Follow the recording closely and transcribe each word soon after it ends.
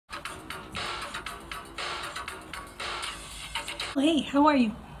Hey, how are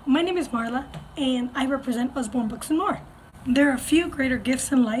you? My name is Marla, and I represent Usborne Books and More. There are few greater gifts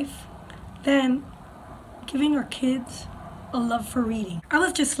in life than giving our kids a love for reading. I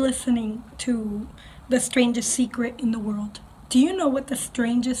was just listening to The Strangest Secret in the World. Do you know what the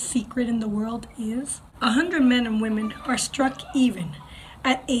strangest secret in the world is? 100 men and women are struck even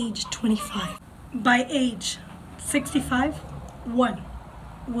at age 25. By age 65, 1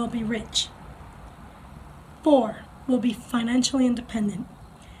 will be rich. 4 will be financially independent.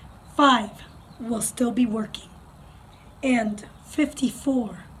 5 will still be working. And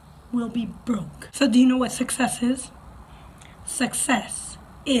 54 will be broke. So do you know what success is? Success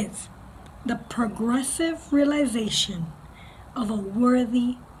is the progressive realization of a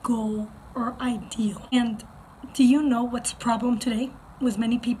worthy goal or ideal. And do you know what's the problem today with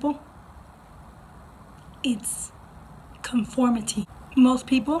many people? It's conformity. Most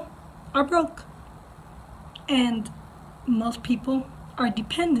people are broke. And most people are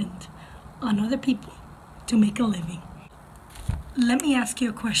dependent on other people to make a living. Let me ask you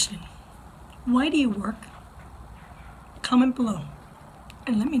a question. Why do you work? Comment below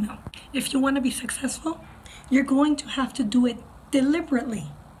and let me know. If you want to be successful, you're going to have to do it deliberately.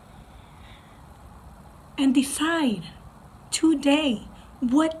 And decide today,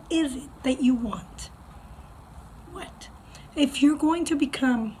 what is it that you want? What? If you're going to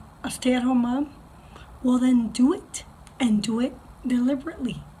become a stay-at-home mom, well then do it, and do it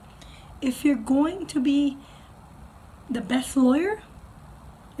deliberately. If you're going to be the best lawyer,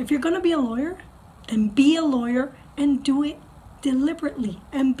 if you're going to be a lawyer, then be a lawyer and do it deliberately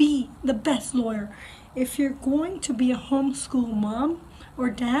and be the best lawyer. If you're going to be a homeschool mom or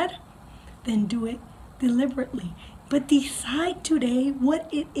dad, then do it deliberately. But decide today what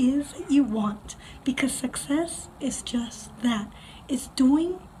it is that you want, because success is just that. It's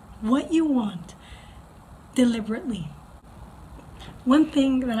doing what you want deliberately. One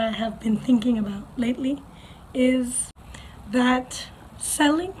thing that I have been thinking about lately is that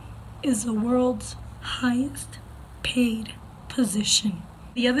selling is the world's highest paid position.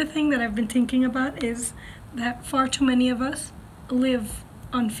 The other thing that I've been thinking about is that far too many of us live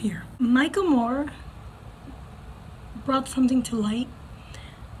on fear. Michael Moore brought something to light,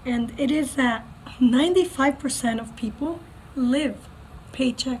 and it is that 95% of people live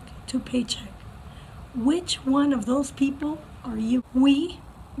paycheck to paycheck. Which one of those people are you? We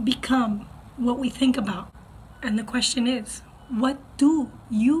become what we think about. And the question is, what do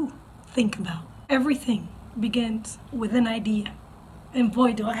you think about? Everything begins with an idea. And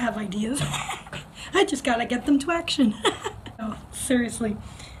boy, do I have ideas. I just gotta get them to action. No, seriously.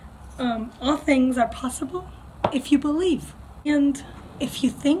 All things are possible if you believe. And if you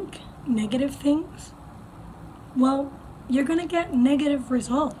think negative things, well, you're gonna get negative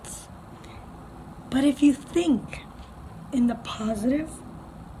results. But if you think in the positive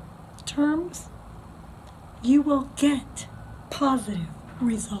terms, you will get positive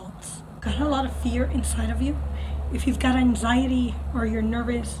results. Got a lot of fear inside of you? If you've got anxiety or you're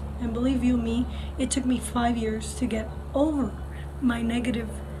nervous, and believe you me, it took me 5 years to get over my negative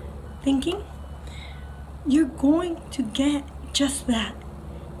thinking, you're going to get just that.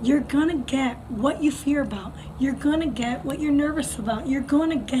 You're gonna get what you fear about. You're gonna get what you're nervous about. You're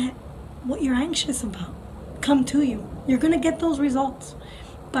gonna get what you're anxious about come to you. You're gonna get those results.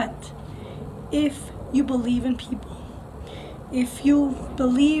 But if you believe in people, if you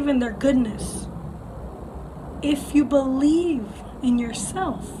believe in their goodness, if you believe in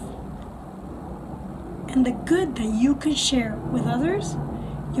yourself and the good that you can share with others,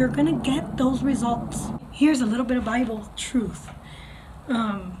 you're gonna get those results. Here's a little bit of Bible truth.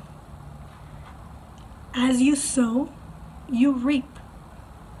 As you sow, you reap.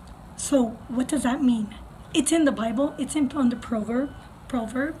 So what does that mean? It's in the Bible. It's on the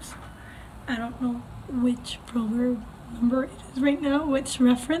Proverbs. I don't know which proverb number it is right now, which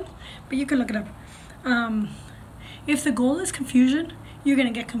reference, but you can look it up. If the goal is confusion, you're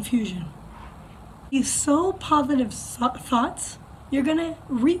gonna get confusion. You sow positive thoughts, you're gonna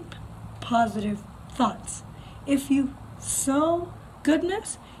reap positive thoughts. If you sow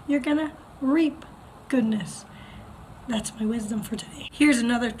goodness, you're gonna reap goodness. That's my wisdom for today. Here's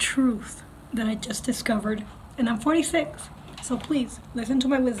another truth that I just discovered, and I'm 46, so please listen to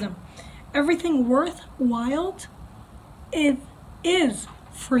my wisdom. Everything worthwhile is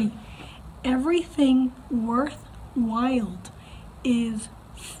free. Everything worthwhile is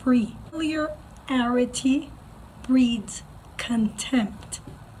free. Familiarity breeds contempt.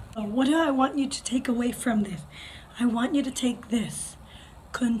 So what do I want you to take away from this? I want you to take this.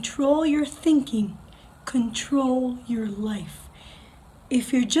 Control your thinking. Control your life.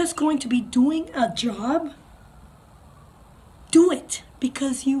 If you're just going to be doing a job, do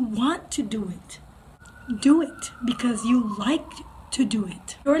because you want to do it. Do it because you like to do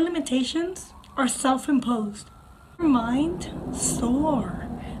it. Your limitations are self-imposed. Your mind soar.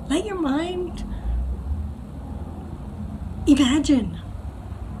 Let your mind imagine.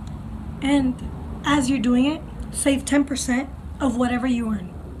 And as you're doing it, save 10% of whatever you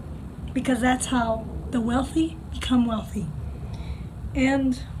earn. Because that's how the wealthy become wealthy.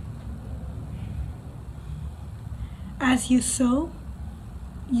 And as you sow,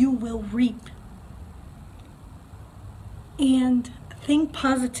 you will reap. And think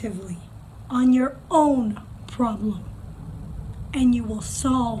positively on your own problem, and you will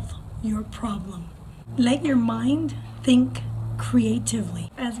solve your problem. Let your mind think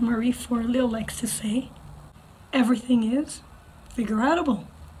creatively. As Marie Forleo likes to say, everything is figure-outable.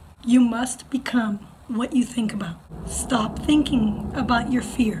 You must become what you think about. Stop thinking about your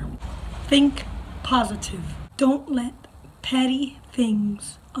fear. Think positive. Don't let petty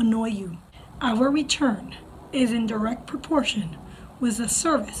things annoy you. Our return is in direct proportion with the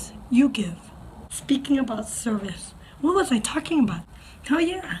service you give. Speaking about service, what was I talking about? Oh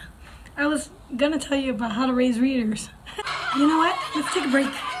yeah, I was gonna tell you about how to raise readers. You know what? Let's take a break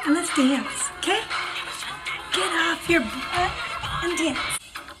and let's dance, okay? Get off your butt and dance.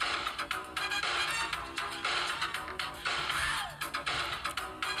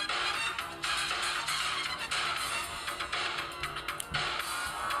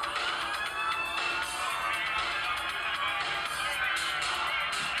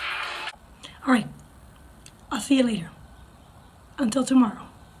 All right, I'll see you later. Until tomorrow.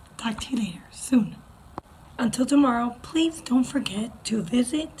 Talk to you later, soon. Until tomorrow, please don't forget to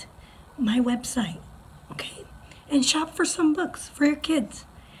visit my website, okay? And shop for some books for your kids.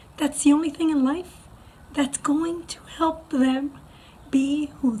 That's the only thing in life that's going to help them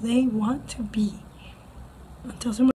be who they want to be. Until tomorrow.